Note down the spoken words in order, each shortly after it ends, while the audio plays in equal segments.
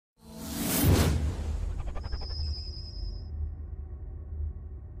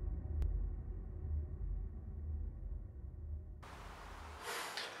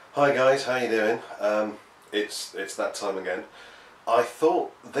Hi guys, how you doing? It's that time again. I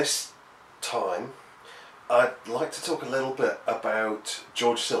thought this time I'd like to talk a little bit about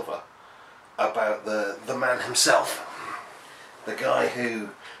George Silver, about the man himself, the guy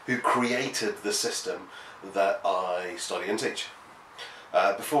who created the system that I study and teach.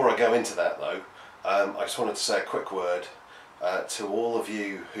 Before I go into that though, I just wanted to say a quick word to all of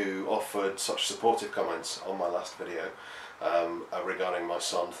you who offered such supportive comments on my last video regarding my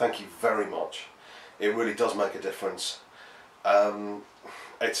son. Thank you very much. It really does make a difference.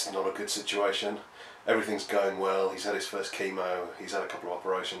 It's not a good situation. Everything's going well. He's had his first chemo. He's had a couple of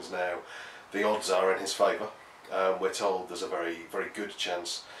operations now. The odds are in his favour. We're told there's a very good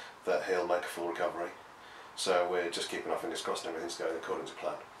chance that he'll make a full recovery. So we're just keeping our fingers crossed and everything's going according to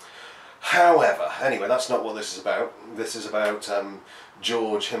plan. However, anyway, that's not what this is about. This is about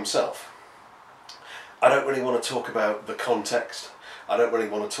George himself. I don't really want to talk about the context. I don't really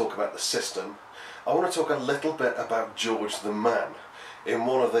want to talk about the system. I want to talk a little bit about George the man. In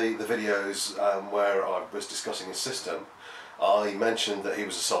one of the videos where I was discussing his system, I mentioned that he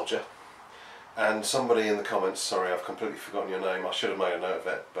was a soldier. And somebody in the comments, sorry I've completely forgotten your name, I should have made a note of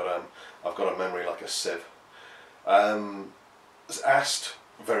it, but I've got a memory like a sieve, asked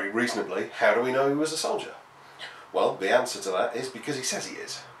very reasonably, how do we know he was a soldier? Well, the answer to that is because he says he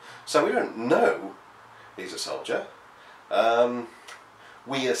is. So we don't know he's a soldier.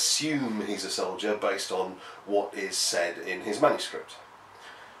 We assume he's a soldier based on what is said in his manuscript.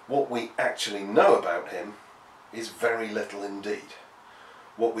 What we actually know about him is very little indeed.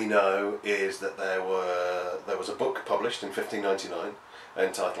 What we know is that there was a book published in 1599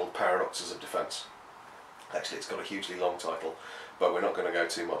 entitled Paradoxes of Defence. Actually, it's got a hugely long title, but we're not going to go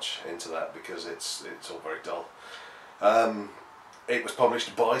too much into that because it's all very dull. It was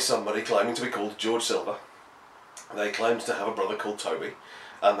published by somebody claiming to be called George Silver. They claimed to have a brother called Toby,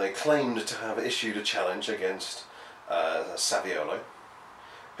 and they claimed to have issued a challenge against Saviolo,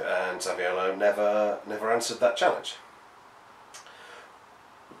 and Saviolo never answered that challenge.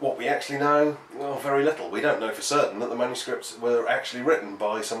 What we actually know, well, very little. We don't know for certain that the manuscripts were actually written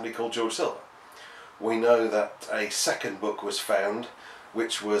by somebody called George Silver. We know that a second book was found,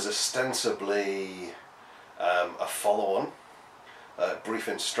 which was ostensibly a follow-on, brief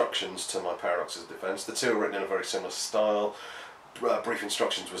instructions to my Paradoxes of Defence. The two are written in a very similar style. Brief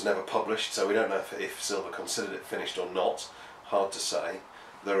instructions was never published, so we don't know if Silver considered it finished or not. Hard to say.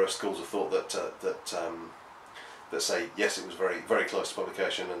 There are schools of thought that say yes, it was very close to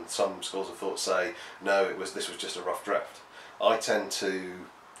publication, and some schools of thought say no, this was just a rough draft. I tend to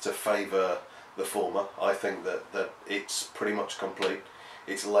favour the former. I think that it's pretty much complete.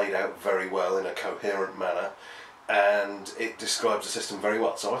 It's laid out very well in a coherent manner, and it describes the system very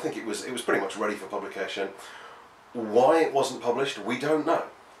well. So I think it was pretty much ready for publication. Why it wasn't published, we don't know.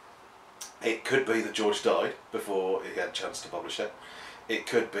 It could be that George died before he had a chance to publish it. It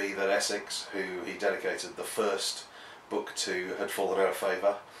could be that Essex, who he dedicated the first book to, had fallen out of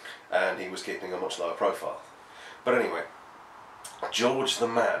favour and he was keeping a much lower profile. But anyway, George the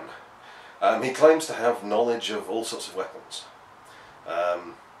man. He claims to have knowledge of all sorts of weapons.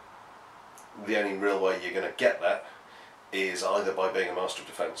 The only real way you're going to get that is either by being a Master of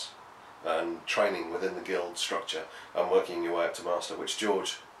Defence and training within the guild structure and working your way up to Master, which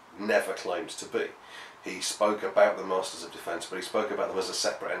George never claimed to be. He spoke about the Masters of Defence, but he spoke about them as a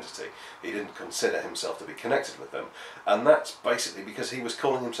separate entity. He didn't consider himself to be connected with them, and that's basically because he was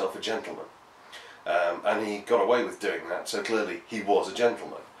calling himself a gentleman. And he got away with doing that, so clearly he was a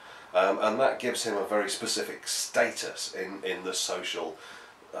gentleman. And that gives him a very specific status in the social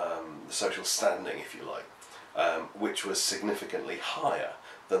standing, if you like, which was significantly higher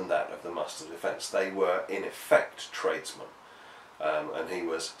than that of the Masters of Defence. They were, in effect, tradesmen. And he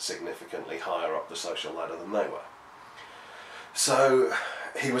was significantly higher up the social ladder than they were. So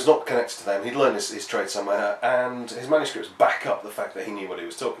he was not connected to them. He'd learned his trade somewhere, and his manuscripts back up the fact that he knew what he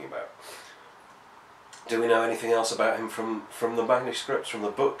was talking about. Do we know anything else about him from the manuscripts, from the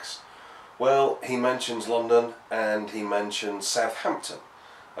books? Well, he mentions London and he mentions Southampton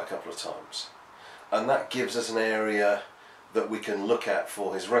a couple of times, and that gives us an area that we can look at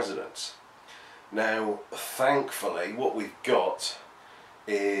for his residence. Now, thankfully, what we've got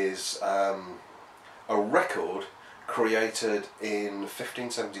is a record created in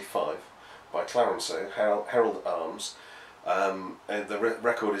 1575 by Clarenceux, Herald at Arms. And the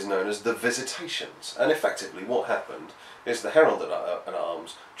record is known as the Visitations. And effectively what happened is the Herald at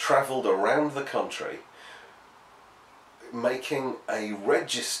Arms travelled around the country making a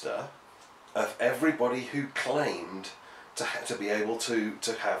register of everybody who claimed to be able to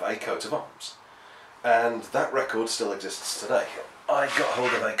have a coat of arms. And that record still exists today. I got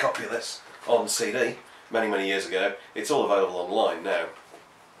hold of a copy of this on CD many years ago. It's all available online now.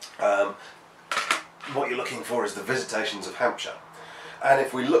 What you're looking for is the Visitations of Hampshire, and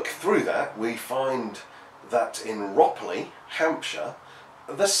if we look through that, we find that in Ropley, Hampshire,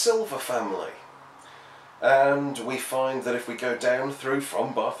 the Silver family. And we find that if we go down through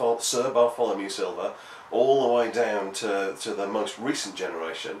from Sir Bartholomew Silver all the way down to the most recent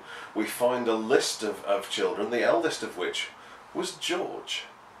generation, we find a list of children, the eldest of which was George.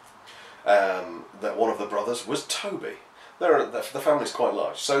 That one of the brothers was Toby. The family's quite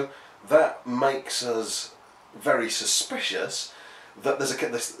large, so that makes us very suspicious that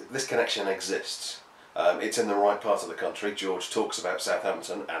this connection exists. It's in the right part of the country. George talks about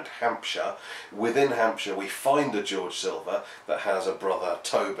Southampton and Hampshire. Within Hampshire we find a George Silver that has a brother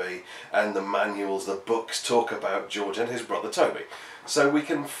Toby, and the manuals, the books talk about George and his brother Toby. So we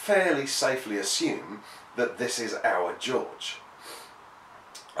can fairly safely assume that this is our George.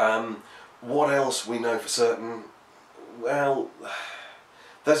 What else we know for certain? Well,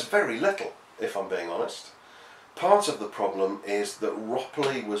 there's very little, if I'm being honest. Part of the problem is that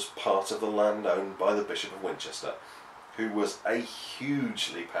Ropley was part of the land owned by the Bishop of Winchester, who was a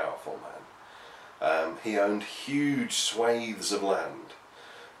hugely powerful man. He owned huge swathes of land,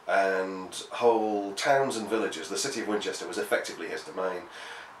 and whole towns and villages. The city of Winchester was effectively his domain,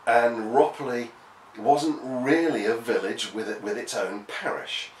 and Ropley wasn't really a village with its own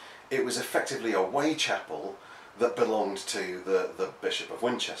parish. It was effectively a way chapel that belonged to the Bishop of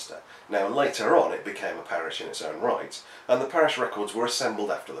Winchester. Now later on it became a parish in its own right, and the parish records were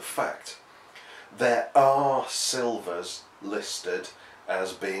assembled after the fact. There are Silvers listed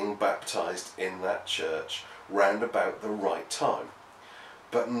as being baptised in that church round about the right time,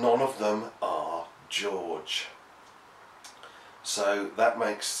 but none of them are George. So that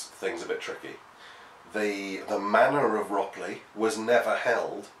makes things a bit tricky. The manor of Ropley was never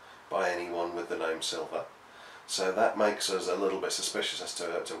held by anyone with the name Silver, so that makes us a little bit suspicious as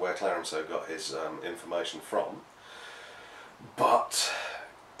to where Clarenceau got his information from. But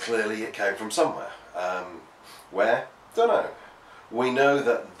clearly it came from somewhere. Where? Don't know. We know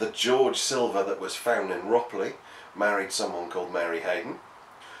that the George Silver that was found in Ropley married someone called Mary Hayden.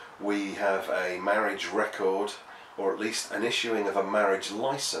 We have a marriage record, or at least an issuing of a marriage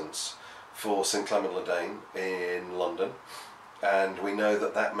licence for St Clement le Danes in London, and we know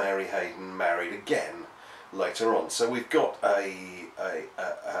that Mary Hayden married again later on. So we've got a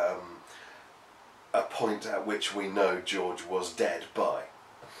point at which we know George was dead by.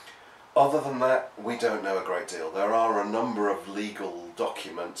 Other than that, we don't know a great deal. There are a number of legal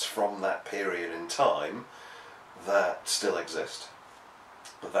documents from that period in time that still exist,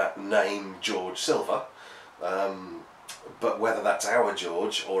 that name George Silver, but whether that's our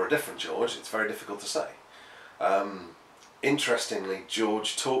George or a different George, it's very difficult to say. Interestingly,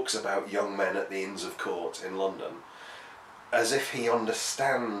 George talks about young men at the Inns of Court in London as if he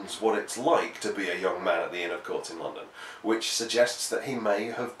understands what it's like to be a young man at the Inn of Court in London, which suggests that he may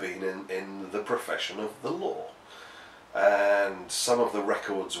have been in the profession of the law. And some of the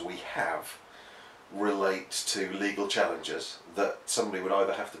records we have relate to legal challenges that somebody would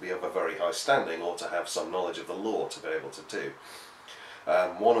either have to be of a very high standing or to have some knowledge of the law to be able to do.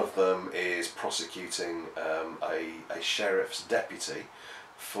 One of them is prosecuting a sheriff's deputy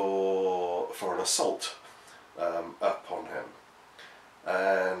for an assault upon him,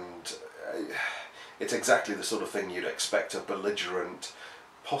 and it's exactly the sort of thing you'd expect a belligerent,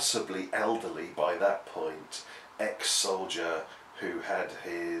 possibly elderly by that point, ex-soldier who had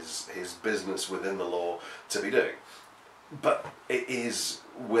his business within the law to be doing. But it is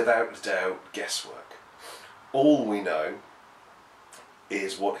without doubt guesswork. All we know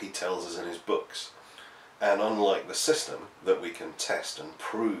is what he tells us in his books, and unlike the system that we can test and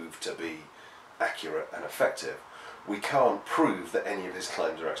prove to be accurate and effective, we can't prove that any of his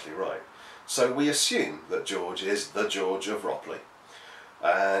claims are actually right. So we assume that George is the George of Ropley,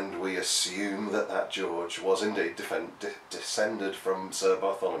 and we assume that George was indeed descended from Sir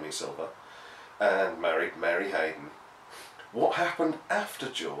Bartholomew Silver and married Mary Hayden. What happened after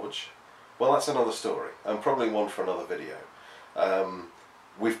George? Well, that's another story, and probably one for another video.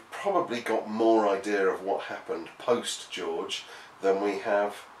 We've probably got more idea of what happened post-George than we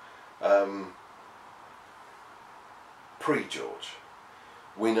have pre-George.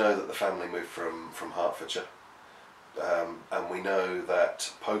 We know that the family moved from Hertfordshire, and we know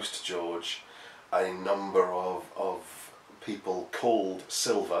that post-George a number of people called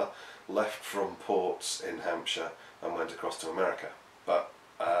Silver left from ports in Hampshire and went across to America. But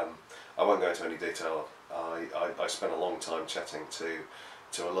I won't go into any detail. I spent a long time chatting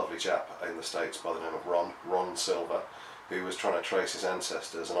to a lovely chap in the States by the name of Ron Silver, who was trying to trace his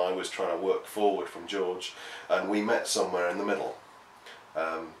ancestors, and I was trying to work forward from George, and we met somewhere in the middle.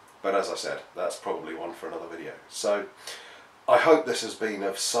 But as I said, that's probably one for another video. So I hope this has been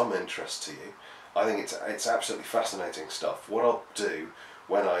of some interest to you. I think it's absolutely fascinating stuff. What I'll do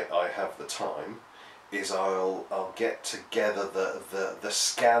when I have the time is I'll get together the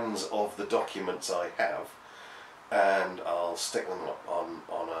scans of the documents I have, and I'll stick them up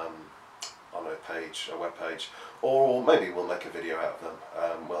on a page, a web page, or maybe we'll make a video out of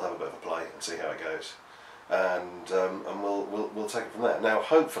them. We'll have a bit of a play and see how it goes, and we'll take it from there. Now,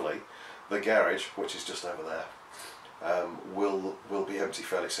 hopefully, the garage, which is just over there, will be empty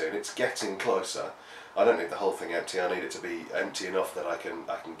fairly soon. It's getting closer. I don't need the whole thing empty. I need it to be empty enough that I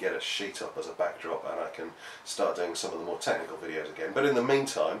can get a sheet up as a backdrop, and I can start doing some of the more technical videos again. But in the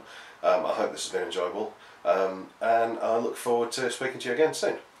meantime, I hope this has been enjoyable, and I look forward to speaking to you again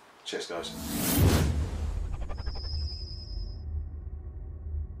soon. Cheers, guys.